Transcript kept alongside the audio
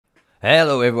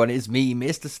Hello everyone, it's me,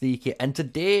 MrSneakyy, and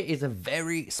today is a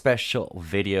very special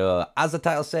video. As the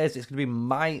title says, it's going to be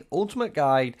my ultimate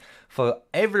guide for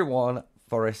everyone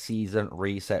for a season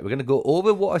reset. We're going to go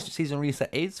over what a season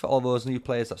reset is for all those new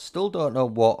players that still don't know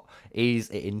what it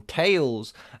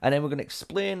entails, and then we're going to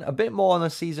explain a bit more on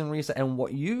the season reset and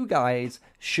what you guys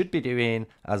should be doing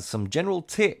as some general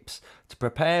tips to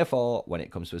prepare for when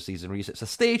it comes to a season reset. So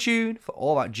stay tuned for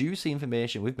all that juicy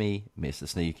information with me,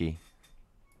 MrSneakyy.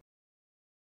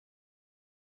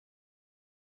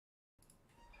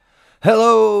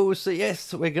 Hello, so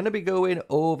yes, we're going to be going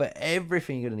over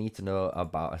everything you're going to need to know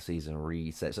about a season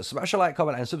reset. So smash a like,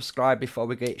 comment, and subscribe before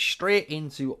we get straight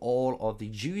into all of the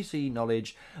juicy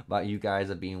knowledge that you guys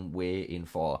have been waiting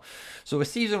for. So a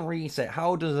season reset,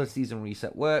 how does a season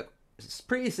reset work? It's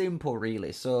pretty simple,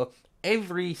 really. So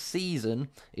every season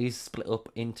is split up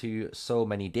into so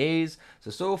many days.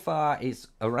 So far, it's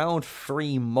around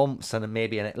 3 months and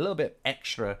maybe a little bit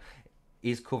extra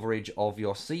is coverage of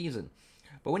your season.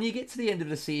 But when you get to the end of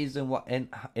the season, what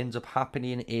ends up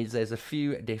happening is there's a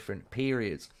few different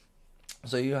periods.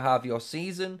 So you have your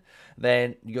season,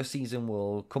 then your season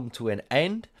will come to an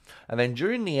end, and then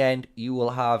during the end, you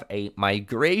will have a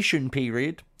migration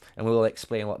period, and we will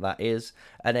explain what that is.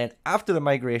 And then after the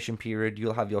migration period,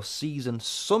 you'll have your season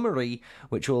summary,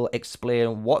 which will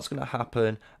explain what's going to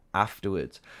happen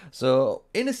afterwards. So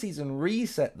in a season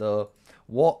reset, though,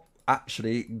 what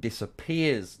actually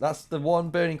disappears? That's the one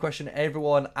burning question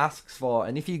everyone asks for.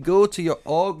 And if you go to your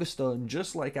Augustone,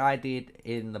 just like I did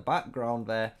in the background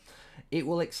there, it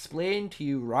will explain to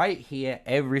you right here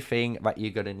everything that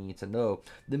you're going to need to know.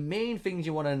 The main things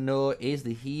you want to know is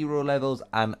the hero levels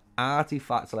and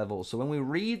artifact levels. So when we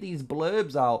read these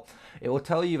blurbs out, it will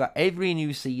tell you that every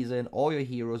new season all your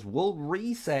heroes will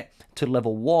reset to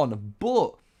level 1,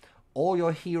 but all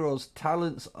your heroes'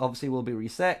 talents obviously will be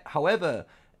reset. However,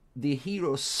 the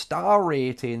hero star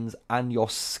ratings and your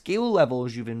skill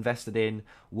levels you've invested in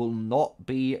will not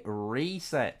be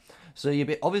reset. So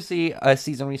obviously a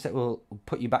season reset will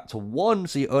put you back to 1,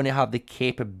 so you only have the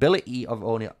capability of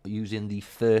only using the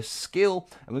first skill.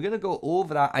 And we're going to go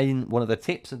over that in one of the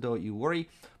tips, and don't you worry.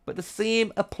 But the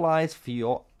same applies for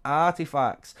your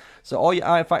artifacts. So all your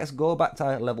artifacts go back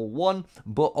to level 1,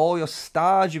 but all your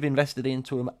stars you've invested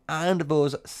into them and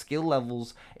those skill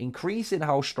levels, increasing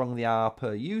how strong they are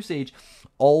per usage,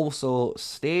 also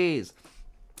stays.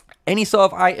 Any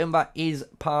sort of item that is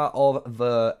part of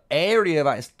the area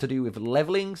that is to do with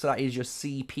leveling, so that is your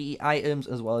CP items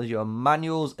as well as your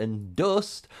manuals and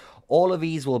dust, all of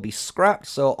these will be scrapped.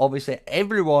 So obviously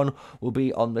everyone will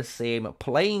be on the same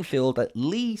playing field, at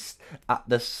least at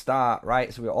the start,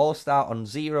 right? So we all start on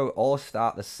 0, all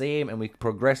start the same, and we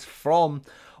progress from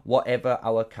whatever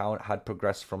our account had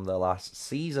progressed from the last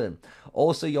season.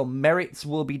 Also, your merits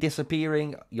will be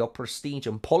disappearing, your prestige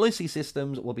and policy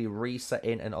systems will be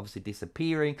resetting and obviously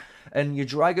disappearing, and your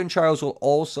dragon trials will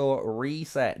also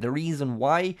reset. The reason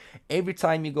why, every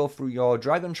time you go through your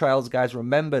dragon trials, guys,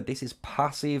 remember this is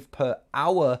passive per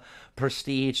hour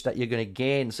prestige that you're going to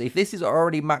gain. So if this is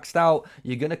already maxed out,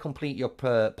 you're going to complete your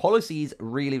policies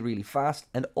really fast.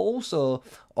 And also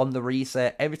on the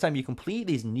reset, every time you complete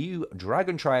these new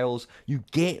dragon trials, you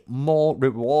get more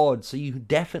rewards. So you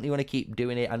definitely want to keep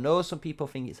doing it. I know some people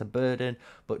think it's a burden,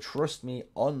 but trust me,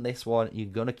 on this one, you're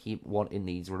going to keep wanting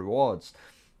these rewards.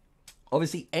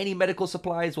 Obviously, any medical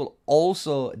supplies will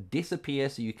also disappear,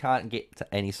 so you can't get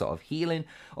to any sort of healing.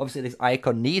 Obviously, this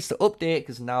icon needs to update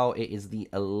because now it is the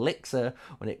elixir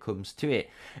when it comes to it.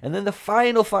 And then the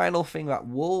final thing that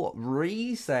will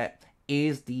reset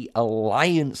is the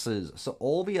alliances. So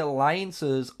all the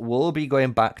alliances will be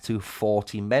going back to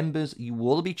 40 members. You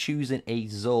will be choosing a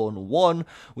zone 1,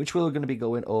 which we're going to be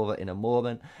going over in a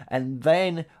moment. And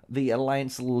then the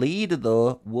alliance leader,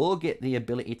 though, will get the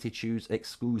ability to choose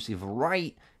exclusive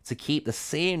right to keep the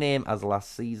same name as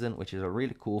last season, which is a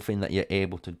really cool thing that you're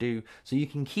able to do. So you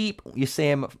can keep your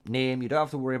same name. You don't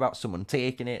have to worry about someone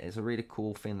taking it. It's a really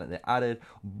cool thing that they added.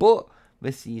 But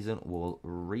this season will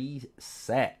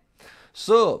reset.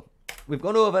 So we've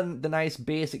gone over the nice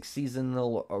basic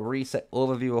seasonal reset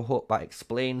overview. I hope that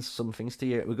explains some things to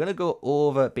you. We're going to go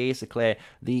over basically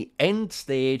the end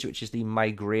stage, which is the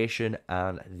migration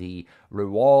and the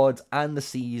rewards, and the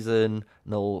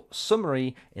seasonal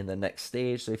summary in the next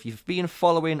stage. So if you've been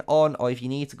following on, or if you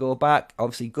need to go back,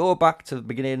 obviously go back to the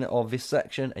beginning of this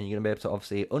section, and you're going to be able to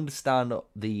obviously understand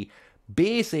the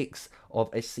basics of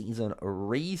a season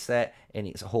reset in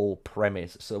its whole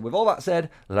premise. So with all that said,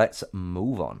 let's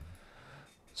move on.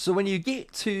 So when you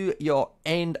get to your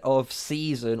end of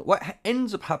season, what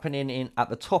ends up happening at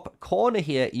the top corner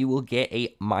here, you will get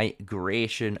a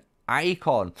migration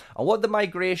icon. And what the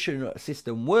migration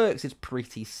system works is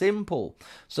pretty simple.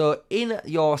 So in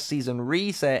your season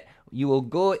reset, you will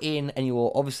go in and you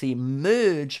will obviously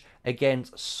merge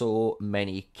against so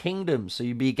many kingdoms. So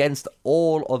you'll be against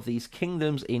all of these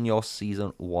kingdoms in your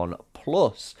season 1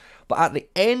 plus. But at the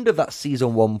end of that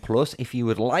season 1 plus, if you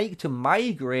would like to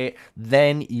migrate,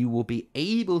 then you will be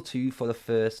able to for the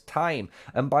first time.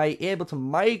 And by able to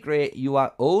migrate, you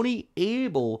are only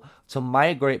able to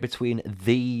migrate between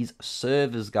these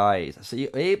servers, guys. So you're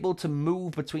able to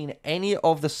move between any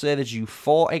of the servers you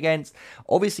fought against.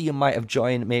 Obviously, you might have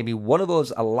joined maybe one of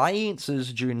those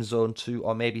alliances during Zone 2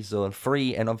 or maybe Zone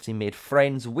 3 and obviously made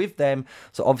friends with them.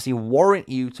 So obviously warrant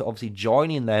you to obviously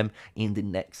joining them in the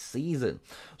next season.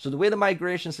 So the way the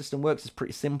migration system works is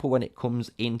pretty simple. When it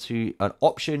comes into an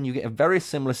option, you get a very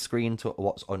similar screen to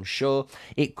what's on show.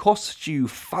 It costs you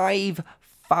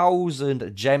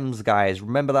 5,000 gems, guys.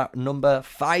 Remember that number,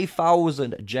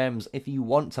 5,000 gems if you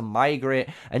want to migrate,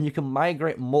 and you can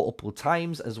migrate multiple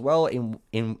times as well in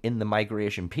the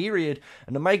migration period.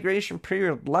 And the migration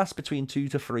period lasts between 2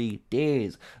 to 3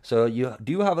 days, so you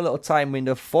do have a little time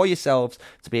window for yourselves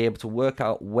to be able to work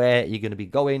out where you're going to be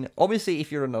going. Obviously,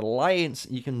 if you're an alliance,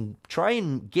 you can try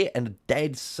and get a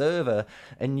dead server,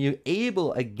 and you're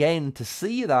able again to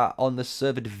see that on the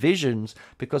server divisions,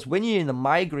 because when you're in the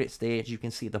migrate stage, you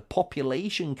can see the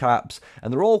population caps,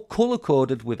 and they're all color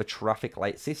coded with a traffic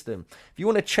light system. If you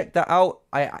want to check that out,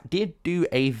 I did do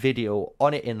a video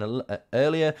on it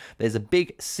earlier. There's a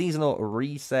big seasonal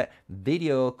reset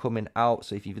video coming out,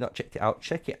 so if you've not checked it out,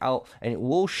 check it out, and it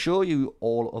will show you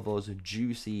all of those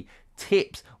juicy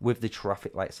tips with the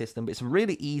traffic light system. But it's a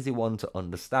really easy one to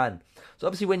understand. So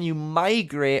obviously when you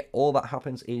migrate, all that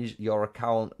happens is your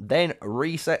account then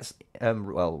resets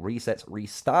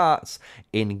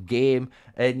in game,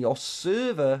 and your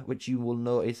server, which you will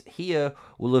notice here,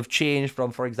 will have changed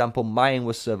from, for example, mine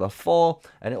was server 4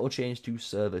 and it will change to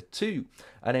server 2.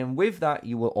 And then with that,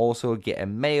 you will also get a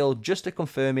mail just to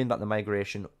confirming that the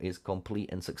migration is complete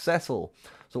and successful.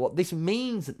 So what this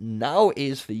means now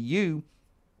is for you,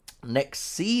 next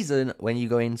season, when you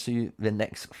go into the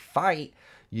next fight,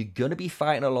 you're going to be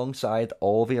fighting alongside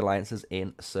all the alliances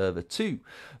in server 2.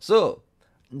 So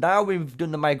now we've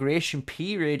done the migration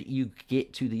period, you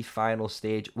get to the final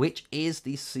stage, which is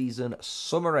the season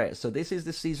summary. So this is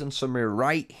the season summary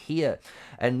right here,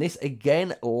 and this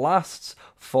again lasts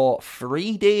for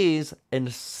 3 days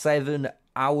and 7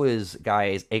 hours,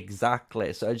 guys,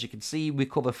 exactly. So as you can see, we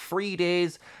cover 3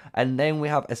 days, and then we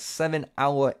have a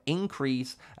 7-hour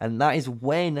increase, and that is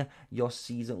when your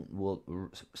season will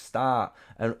start.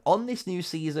 And on this new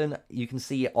season, you can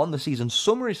see on the season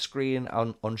summary screen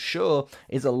on show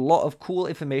is a lot of cool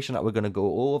information that we're going to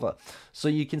go over. So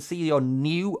you can see your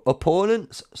new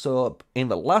opponents. So in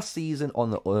the last season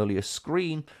on the earlier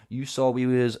screen, you saw we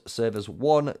was servers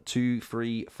 1, 2,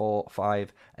 3, 4,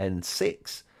 5, and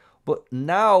 6. But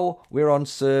now we're on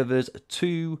servers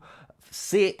 2,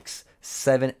 6,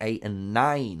 7, 8, and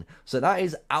 9. So that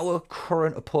is our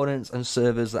current opponents and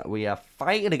servers that we are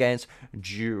fighting against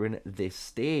during this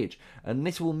stage. And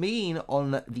this will mean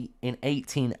in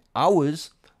 18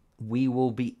 hours, we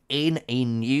will be in a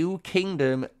new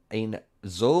kingdom in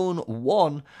Zone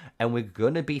 1, and we're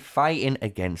going to be fighting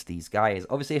against these guys.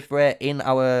 Obviously, if we're in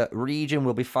our region,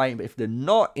 we'll be fighting, but if they're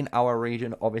not in our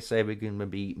region, obviously we're going to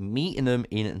be meeting them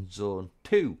in Zone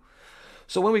 2.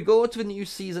 So when we go to the new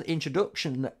season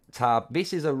introduction tab,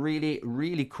 this is a really,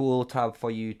 really cool tab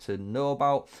for you to know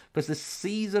about, because the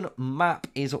season map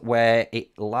is where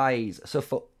it lies. So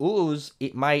for us,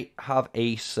 it might have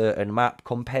a certain map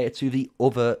compared to the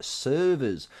other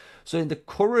servers. So in the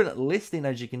current listing,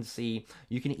 as you can see,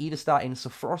 you can either start in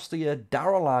Sophronia,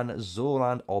 Darrowland,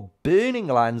 Zoland, or Burning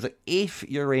Lands if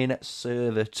you're in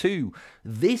server 2.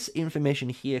 This information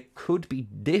here could be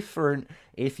different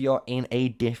if you're in a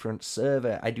different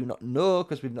server. I do not know,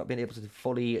 because we've not been able to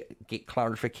fully get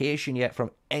clarification yet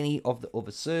from any of the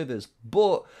other servers,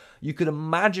 but you could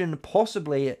imagine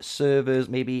possibly servers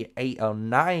maybe 8 or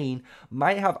 9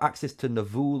 might have access to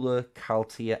Navula,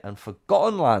 Kaltia, and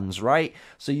Forgotten Lands, right?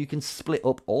 So you can split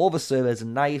up all the servers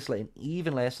nicely and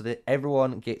evenly so that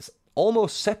everyone gets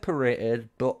almost separated,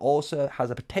 but also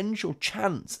has a potential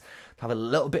chance to have a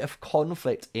little bit of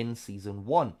conflict in Season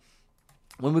 1.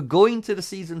 When we're going to the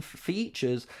season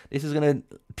features, this is going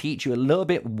to teach you a little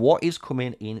bit what is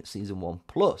coming in Season 1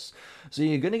 Plus. So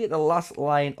you're going to get the last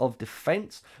line of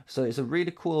defense. So it's a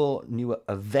really cool new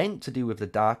event to do with the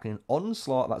Darkening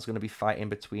Onslaught that's going to be fighting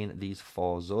between these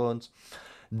 4 zones.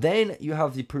 Then you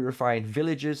have the Purifying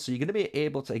Villages, so you're going to be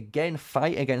able to again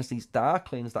fight against these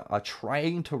Darklings that are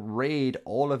trying to raid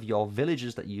all of your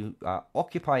villages that you are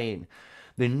occupying.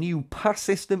 The new pass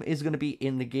system is going to be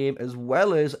in the game, as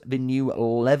well as the new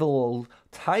level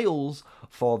tiles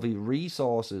for the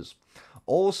resources.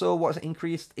 Also, what's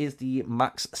increased is the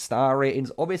max star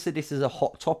ratings. Obviously, this is a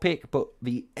hot topic, but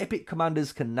the epic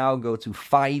commanders can now go to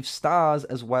 5 stars,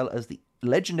 as well as the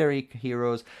legendary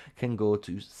heroes can go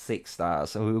to 6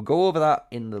 stars. So we will go over that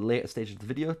in the later stage of the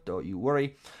video, don't you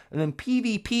worry. And then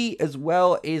PvP as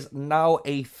well is now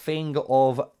a thing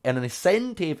of an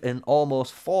incentive and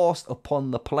almost forced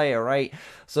upon the player, right?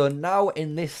 So now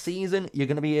in this season, you're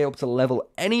going to be able to level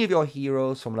any of your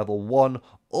heroes from level 1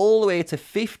 all the way to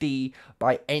 50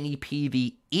 by any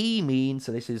PvE means.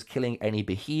 So this is killing any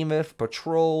behemoth,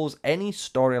 patrols, any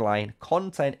storyline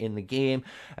content in the game,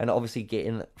 and obviously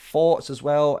getting forts as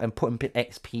well and putting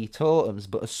XP totems.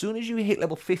 But as soon as you hit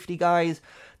level 50, guys,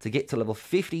 to get to level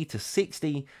 50 to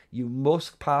 60, you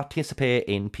must participate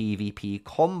in PvP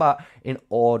combat in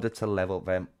order to level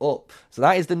them up. So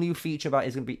that is the new feature that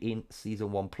is going to be in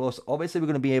Season 1 Plus. Obviously, we're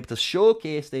going to be able to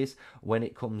showcase this when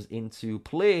it comes into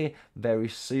play very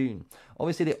soon.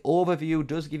 Obviously, the overview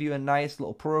does give you a nice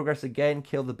little progress. Again,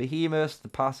 kill the behemoths, the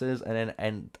passes,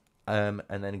 and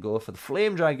then go for the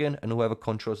flame dragon, and whoever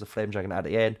controls the flame dragon at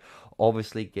the end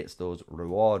obviously gets those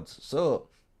rewards. So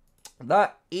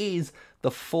that is the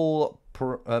full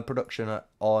production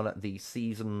on the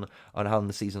season, on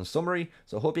the season summary.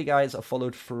 So I hope you guys have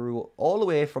followed through all the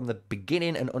way from the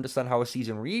beginning and understand how a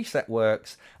season reset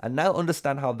works, and now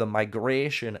understand how the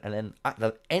migration, and then at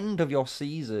the end of your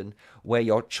season where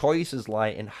your choices lie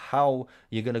in how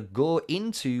you're going to go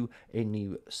into a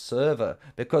new server.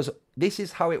 Because this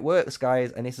is how it works,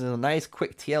 guys, and this is a nice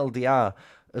quick TLDR.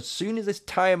 As soon as this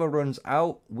timer runs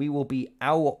out, we will be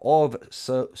out of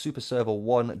Super Server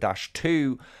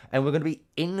 1-2, and we're going to be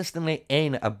instantly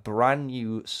in a brand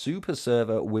new Super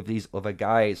Server with these other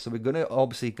guys. So we're going to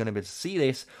be able to see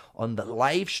this on the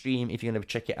live stream if you're going to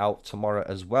check it out tomorrow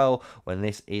as well, when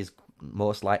this is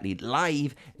most likely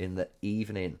live in the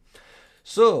evening.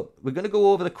 So we're going to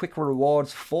go over the quick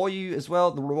rewards for you as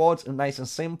well. The rewards are nice and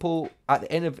simple. At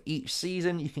the end of each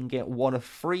season, you can get 1 of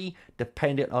 3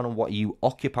 depending on what you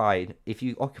occupied. If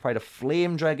you occupied a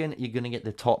flame dragon, you're going to get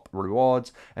the top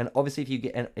rewards. And obviously,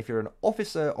 if you're an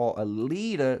officer or a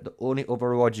leader, the only other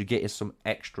rewards you get is some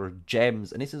extra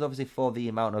gems. And this is obviously for the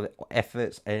amount of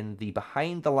efforts and the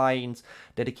behind the lines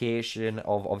dedication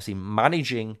of obviously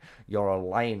managing your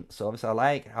alliance. So obviously, I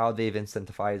like how they've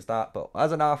incentivized that. But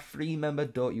as an R3 member,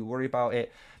 don't you worry about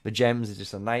it. The gems is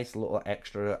just a nice little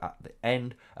extra at the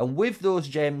end. And with those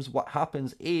gems, what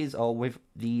happens is, or with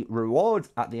the rewards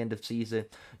at the end of season,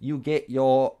 you get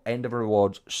your end of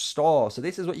rewards store. So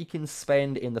this is what you can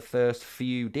spend in the first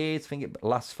few days. I think it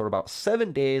lasts for about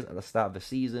 7 days at the start of the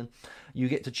season. You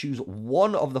get to choose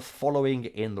one of the following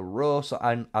in the row. So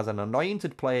as an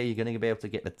anointed player, you're going to be able to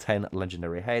get the 10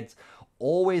 legendary heads.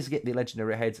 Always get the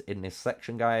legendary heads in this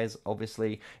section, guys.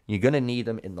 Obviously, you're going to need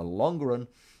them in the long run.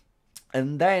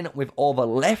 And then with all the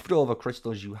leftover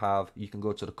crystals you have, you can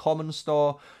go to the common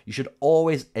store. You should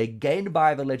always again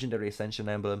buy the legendary ascension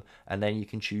emblem, and then you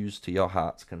can choose to your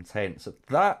heart's content. So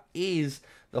that is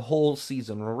the whole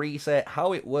season reset,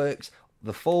 how it works,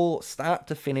 the full start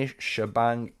to finish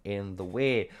shebang in the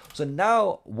way. So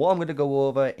now what I'm going to go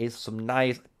over is some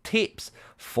nice tips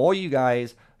for you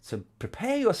guys to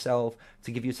prepare yourself to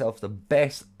give yourself the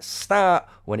best start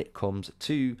when it comes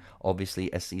to obviously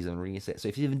a season reset. So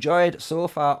if you've enjoyed so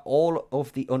far all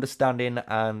of the understanding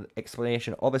and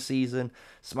explanation of a season,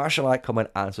 smash a like,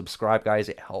 comment and subscribe, guys.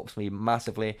 It helps me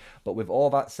massively. But with all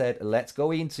that said, let's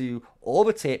go into all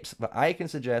the tips that I can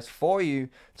suggest for you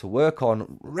to work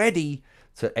on, ready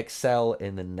to excel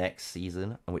in the next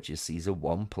season, which is Season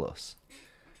 1 Plus.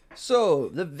 So,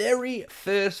 the very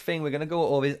first thing we're going to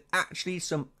go over is actually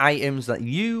some items that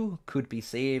you could be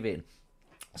saving.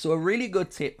 So, a really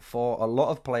good tip for a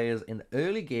lot of players in the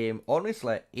early game,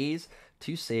 honestly, is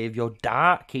to save your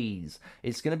dark keys.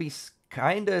 It's going to be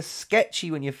kind of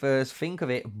sketchy when you first think of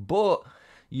it, but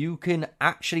you can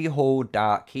actually hold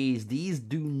dark keys. These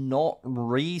do not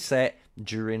reset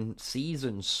during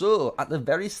season. So at the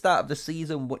very start of the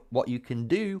season, what you can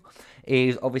do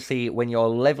is, obviously when you're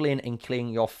leveling and killing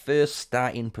your first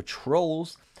starting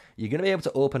patrols, you're going to be able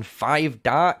to open 5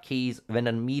 dark keys, then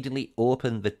immediately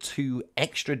open the 2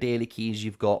 extra daily keys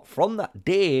you've got from that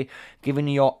day, giving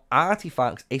your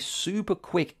artifacts a super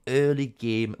quick early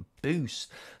game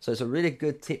boost. So it's a really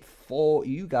good tip for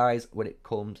you guys when it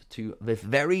comes to the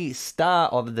very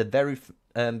start of the very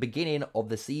beginning of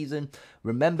the season.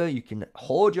 Remember, you can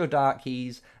hold your dark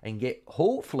keys and get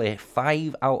hopefully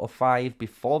 5 out of 5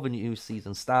 before the new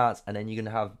season starts, and then you're going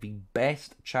to have the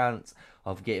best chance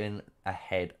of getting a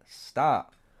head start.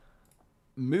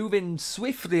 moving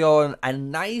swiftly on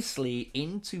and nicely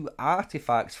into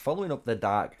artifacts, following up the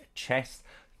dark chest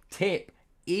tip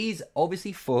is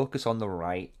obviously focus on the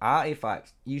right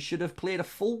artifacts. You should have played a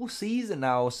full season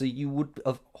now, so you would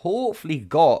have hopefully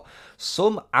got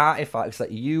some artifacts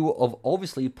that you have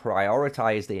obviously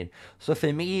prioritized in. So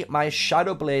for me, my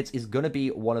Shadow Blades is going to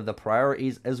be one of the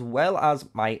priorities, as well as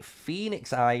my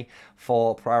MrSneakyy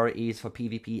for priorities for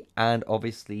PvP and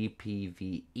obviously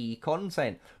PvE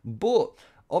content. But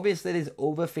obviously, there's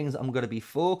other things I'm going to be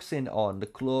focusing on. The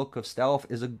Cloak of Stealth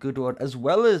is a good one, as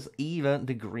well as even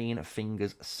the Green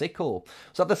Fingers Sickle.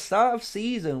 So at the start of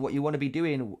season, what you want to be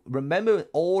doing, remember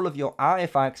all of your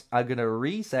artifacts are going to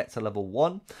reset to level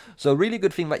 1. So a really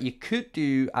good thing that you could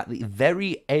do at the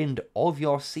very end of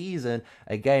your season,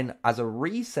 again, as a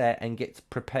reset and get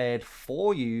prepared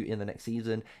for you in the next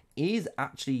season, is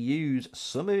actually use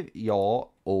some of your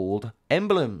old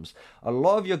emblems. A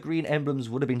lot of your green emblems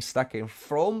would have been stacking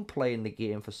from playing the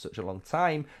game for such a long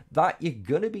time that you're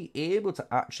going to be able to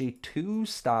actually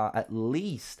 2-star at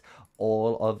least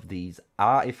all of these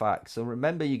artifacts. So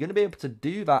remember, you're going to be able to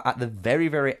do that at the very,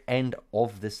 very end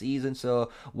of the season.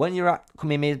 So when you're at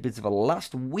coming maybe to the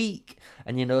last week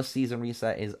and you know season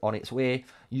reset is on its way,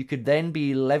 you could then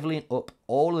be leveling up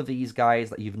all of these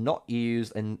guys that you've not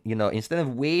used, and you know, instead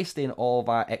of wasting all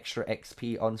that extra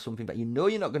XP on something that you know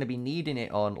you're not going to be needing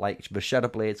it on, like the Shadow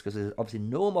Blades, because there's obviously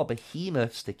no more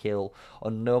behemoths to kill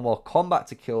or no more combat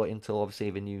to kill until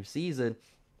obviously the new season.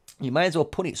 You might as well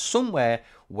put it somewhere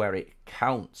where it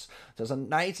counts. So it's a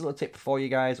nice little tip for you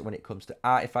guys when it comes to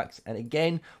artifacts. And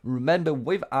again, remember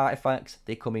with artifacts,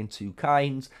 they come in two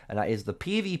kinds, and that is the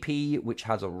PvP, which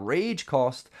has a rage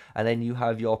cost, and then you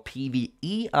have your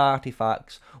PvE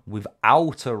artifacts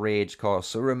without a rage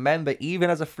cost. So remember, even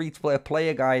as a free-to-play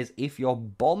player, guys, if your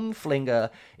bomb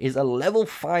flinger is a level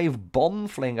 5 bomb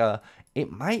flinger, it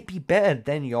might be better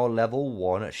than your level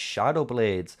 1 Shadow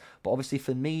Blades. But obviously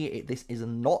for me, this is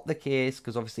not the case,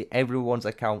 because obviously everyone's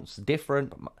account's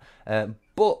different.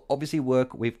 But obviously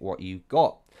work with what you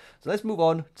got. So let's move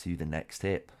on to the next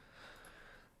tip.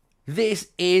 This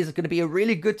is going to be a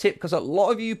really good tip because a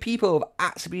lot of you people have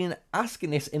actually been asking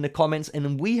this in the comments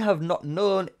and we have not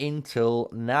known until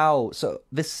now. So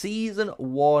the Season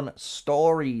 1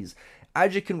 stories.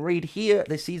 As you can read here,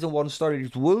 the Season 1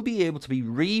 stories will be able to be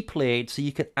replayed so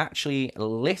you can actually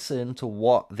listen to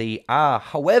what they are.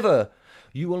 However,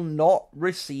 you will not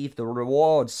receive the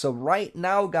rewards. So right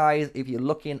now, guys, if you're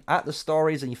looking at the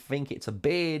stories and you think it's a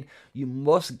bid, you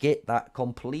must get that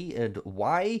completed.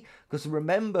 Why? Because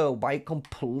remember, by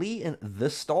completing the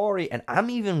story, and I'm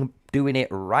even doing it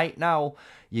right now,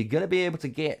 you're going to be able to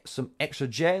get some extra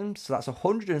gems. So that's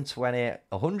 120,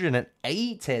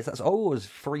 180, so that's always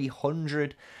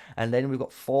 300. And then we've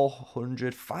got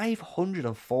 400,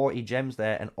 540 gems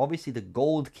there. And obviously the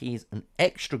gold keys and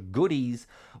extra goodies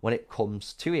when it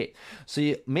comes to it. So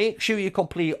you make sure you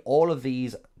complete all of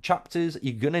these chapters.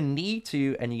 You're going to need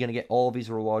to, and you're going to get all these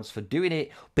rewards for doing it.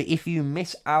 But if you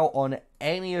miss out on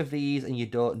any of these and you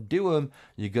don't do them,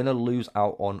 you're going to lose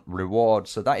out on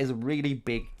rewards. So that is a really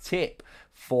big tip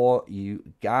for you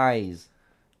guys.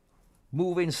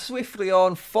 Moving swiftly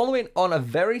on, following on a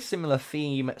very similar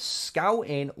theme,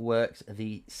 scouting works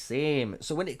the same.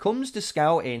 So when it comes to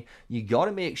scouting, you got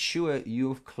to make sure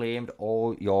you've claimed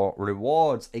all your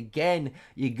rewards. Again,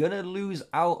 you're going to lose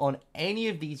out on any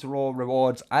of these raw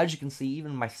rewards. As you can see,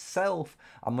 even myself,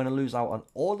 I'm going to lose out on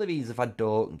all of these if I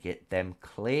don't get them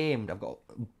claimed. I've got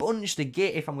a bunch to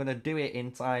get if I'm going to do it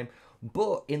in time.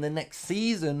 But in the next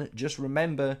season, just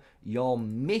remember, your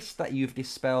mist that you've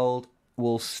dispelled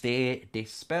will stay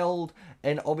dispelled,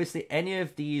 and obviously any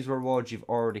of these rewards you've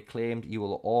already claimed you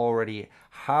will already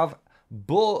have,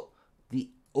 but the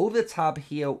other tab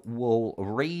here will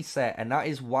reset, and that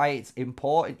is why it's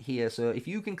important here. So if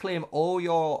you can claim all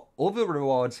your other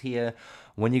rewards here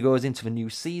when you goes into the new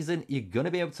season, you're going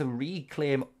to be able to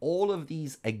reclaim all of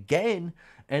these again.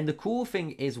 And the cool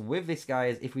thing is with this,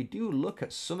 guys, if we do look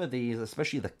at some of these,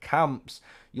 especially the camps,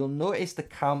 you'll notice the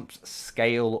camps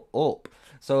scale up.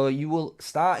 So you will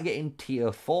start getting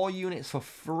tier 4 units for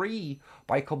free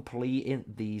by completing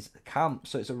these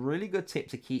camps. So it's a really good tip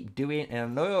to keep doing. And I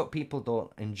know people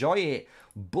don't enjoy it,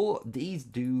 but these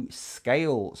do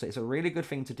scale. So it's a really good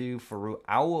thing to do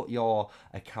throughout your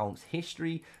account's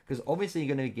history, because obviously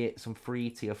you're going to get some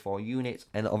free tier 4 units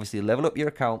and obviously level up your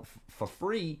account for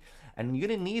free. And you're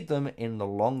going to need them in the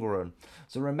long run.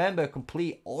 So remember,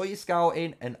 complete all your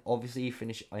scouting and obviously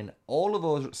finish in all of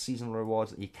those season rewards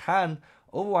that you can.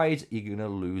 Otherwise, you're going to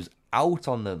lose out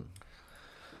on them.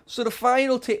 So the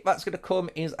final tip that's going to come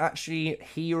is actually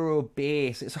hero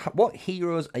base. It's what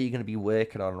heroes are you going to be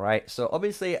working on, right? So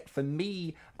obviously for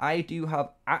me, I do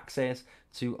have access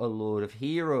to a load of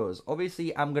heroes.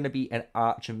 Obviously I'm going to be an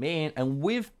archer main, and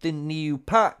with the new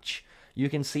patch, you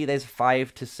can see there's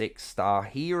 5 to 6 star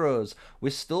heroes. We're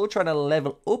still trying to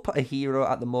level up a hero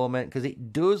at the moment because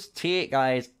it does take,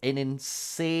 guys, an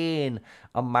insane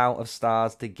amount of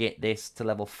stars to get this to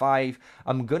level 5.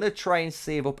 I'm going to try and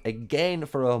save up again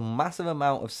for a massive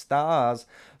amount of stars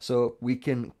so we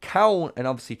can count and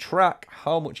obviously track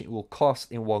how much it will cost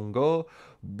in one go.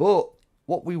 But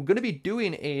what we're going to be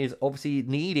doing is obviously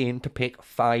needing to pick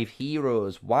 5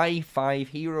 heroes. Why 5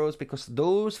 heroes? Because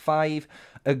those 5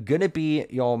 are going to be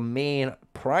your main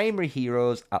primary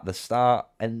heroes at the start.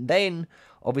 And then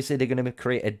obviously they're going to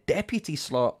create a deputy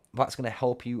slot that's going to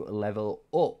help you level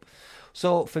up.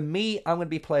 So for me, I'm going to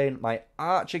be playing my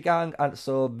Archer gang, and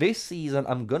so this season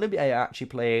I'm going to be actually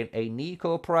playing a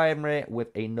Nico primary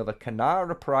with another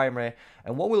Kanara primary,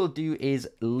 and what we'll do is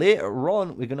later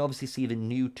on we're going to obviously see the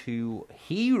new 2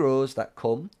 heroes that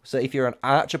come. So if you're an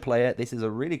Archer player, this is a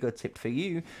really good tip for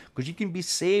you because you can be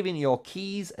saving your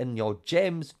keys and your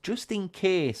gems just in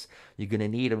case you're going to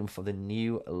need them for the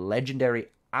new legendary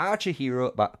Archer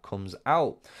hero that comes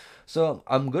out. So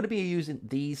I'm going to be using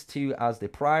these 2 as the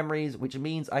primaries, which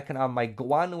means I can have my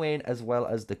Gwanwyn as well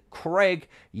as the Craig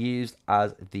used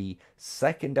as the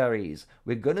secondaries.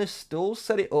 We're going to still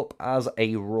set it up as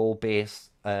a role-based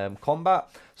combat.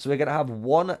 So we're going to have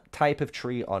one type of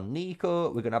tree on Nico.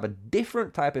 We're going to have a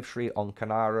different type of tree on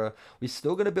Kanara. We're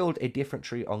still going to build a different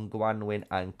tree on Gwanwyn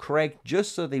and Craig,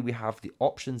 just so that we have the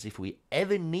options if we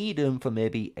ever need them for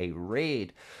maybe a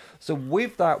raid. So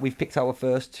with that, we've picked our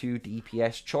first 2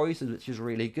 DPS choices, which is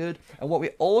really good. And what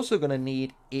we're also going to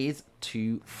need is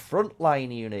 2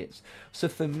 frontline units. So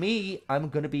for me, I'm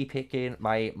going to be picking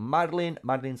my Madeline.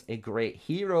 Madeline's a great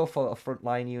hero for a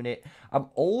frontline unit. I'm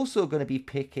also going to be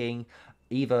picking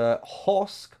either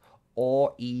Husk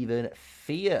or even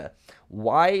Fear.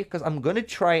 Why? Because I'm going to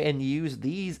try and use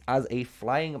these as a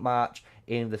flying march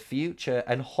in the future,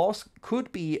 and Husk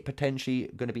could be potentially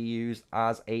going to be used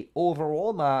as a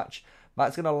overall march.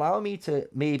 That's going to allow me to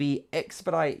maybe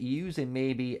expedite using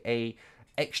maybe a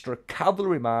extra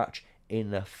cavalry march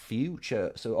in the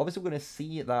future. So obviously we're going to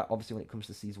see that obviously when it comes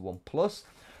to season 1+.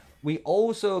 We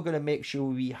also going to make sure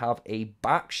we have a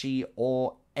Bakshi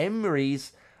or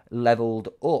Emery's leveled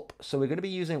up. So we're going to be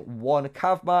using 1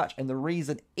 cav march, and the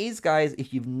reason is, guys,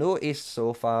 if you've noticed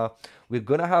so far, we're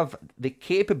going to have the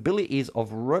capabilities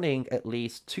of running at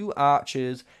least 2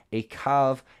 archers, a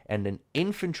cav, and an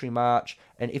infantry march.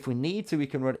 And if we need to, we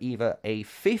can run either a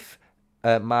 5th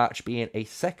march being a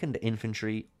 2nd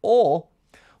infantry, or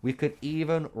we could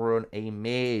even run a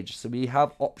mage. So we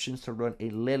have options to run a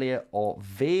Lilia or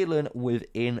Valen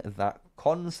within that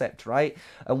concept, right?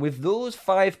 And with those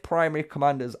 5 primary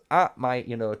commanders at my,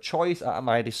 choice, at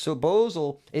my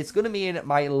disposal, it's going to mean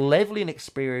my leveling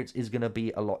experience is going to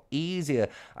be a lot easier.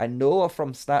 I know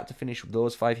from start to finish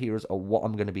those 5 heroes are what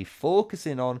I'm going to be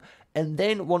focusing on. And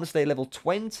then once they level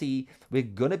 20, we're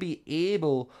going to be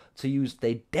able to use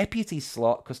their deputy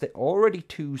slot because they're already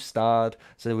 2-starred.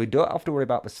 So we don't have to worry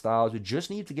about the stars. We just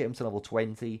need to get them to level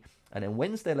 20. And then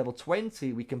once they're level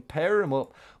 20, we can pair them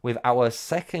up with our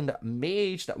 2nd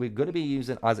mage that we're going to be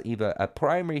using as either a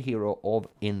primary hero or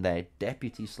in their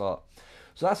deputy slot.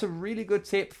 So that's a really good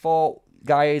tip for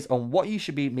guys on what you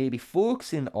should be maybe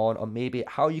focusing on, or maybe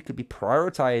how you could be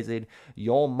prioritizing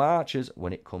your marches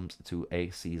when it comes to a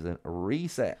season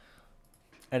reset.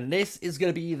 And this is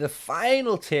going to be the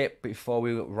final tip before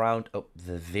we round up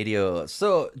the video.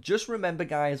 So just remember,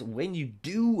 guys, when you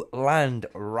do land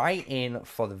right in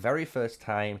for the very first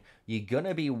time, you're going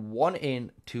to be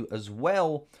wanting to as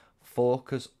well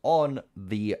focus on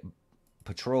the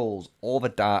patrols or the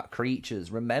dark creatures.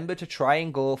 Remember to try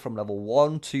and go from level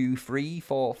 1, 2, 3,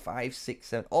 4, 5, 6,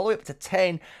 7, all the way up to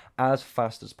 10 as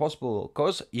fast as possible,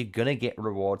 because you're going to get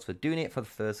rewards for doing it for the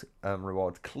first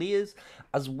reward clears.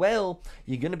 As well,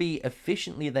 you're going to be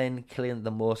efficiently then killing the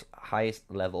most highest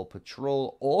level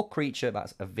patrol or creature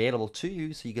that's available to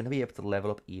you, so you're going to be able to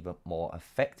level up even more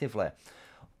effectively.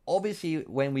 Obviously,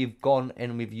 when we've gone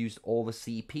and we've used all the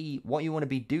CP, what you want to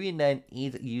be doing then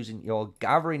is using your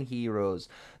gathering heroes.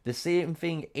 The same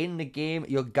thing in the game,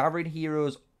 your gathering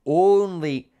heroes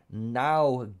only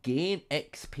now gain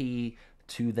XP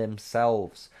to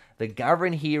themselves. The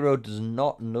gathering hero does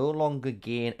no longer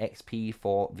gain XP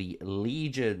for the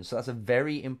Legion. So that's a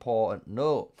very important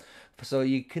note. So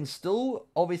you can still,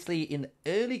 obviously, in the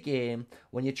early game,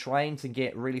 when you're trying to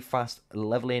get really fast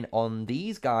leveling on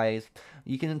these guys,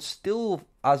 you can still,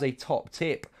 as a top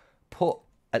tip, put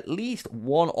at least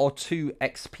 1 or 2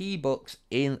 XP bucks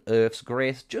in Earth's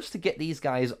Grace just to get these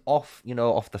guys off,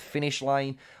 off the finish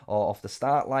line or off the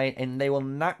start line, and they will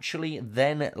naturally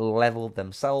then level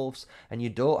themselves, and you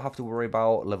don't have to worry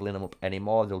about leveling them up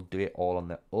anymore. They'll do it all on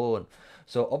their own.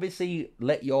 So obviously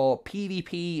let your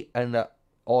PvP and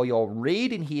or your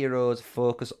raiding heroes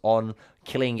focus on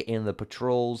killing in the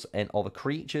patrols and all the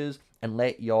creatures, and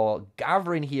let your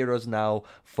gathering heroes now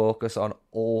focus on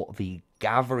all the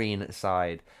gathering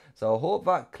side. So I hope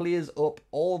that clears up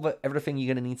everything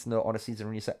you're going to need to know on a season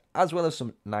reset, as well as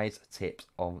some nice tips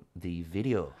on the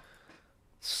video.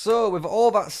 So with all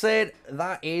that said,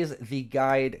 that is the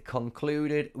guide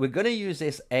concluded. We're going to use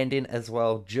this ending as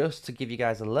well just to give you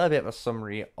guys a little bit of a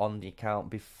summary on the account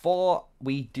before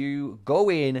we do go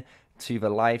in to the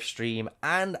live stream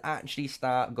and actually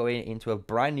start going into a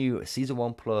brand new Season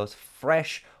 1 Plus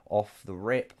fresh off the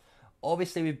rip.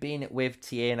 Obviously, we've been with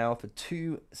TA now for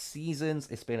 2 seasons.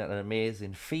 It's been an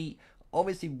amazing feat.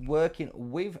 Obviously, working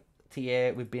with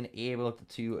TA, we've been able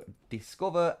to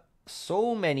discover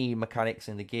so many mechanics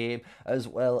in the game, as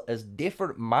well as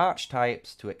different march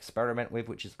types to experiment with,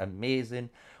 which is amazing.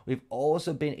 We've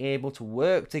also been able to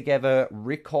work together,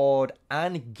 record,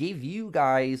 and give you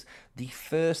guys the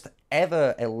first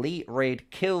ever elite raid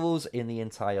kills in the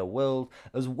entire world,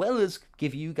 as well as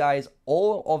give you guys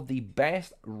all of the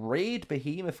best raid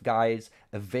behemoth guides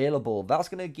available. That's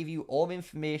going to give you all the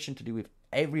information to do with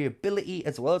every ability,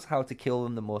 as well as how to kill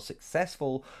them the most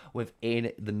successful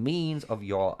within the means of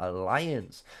your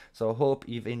alliance. So I hope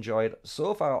you've enjoyed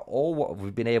so far all what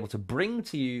we've been able to bring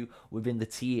to you within the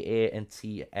TA and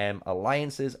TM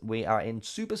alliances. We are in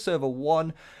Super Server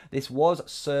 1. This was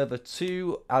Server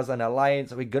 2 as an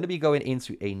alliance. We're going to be going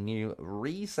into a new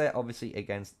reset, obviously,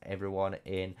 against everyone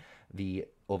in the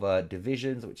other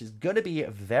divisions, which is going to be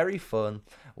very fun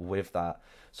with that.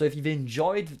 So if you've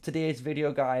enjoyed today's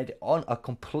video guide on a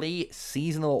complete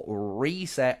seasonal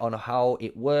reset on how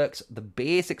it works, the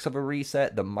basics of a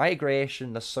reset, the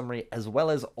migration, the summary, as well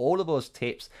as all of those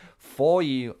tips for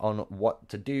you on what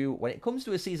to do when it comes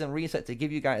to a season reset, to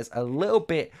give you guys a little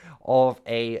bit of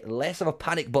a less of a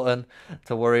panic button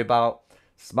to worry about,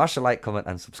 smash a like, comment,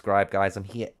 and subscribe, guys. I'm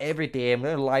here every day. I'm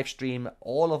going to live stream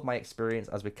all of my experience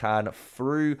as we can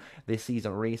through this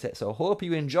season reset. So I hope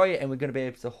you enjoy it, and we're going to be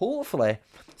able to hopefully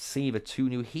see the 2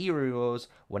 new heroes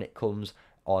when it comes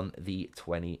on the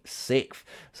 26th.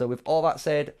 So with all that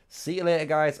said, see you later,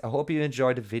 guys. I hope you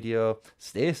enjoyed the video.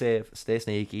 Stay safe, stay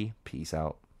sneaky. Peace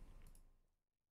out.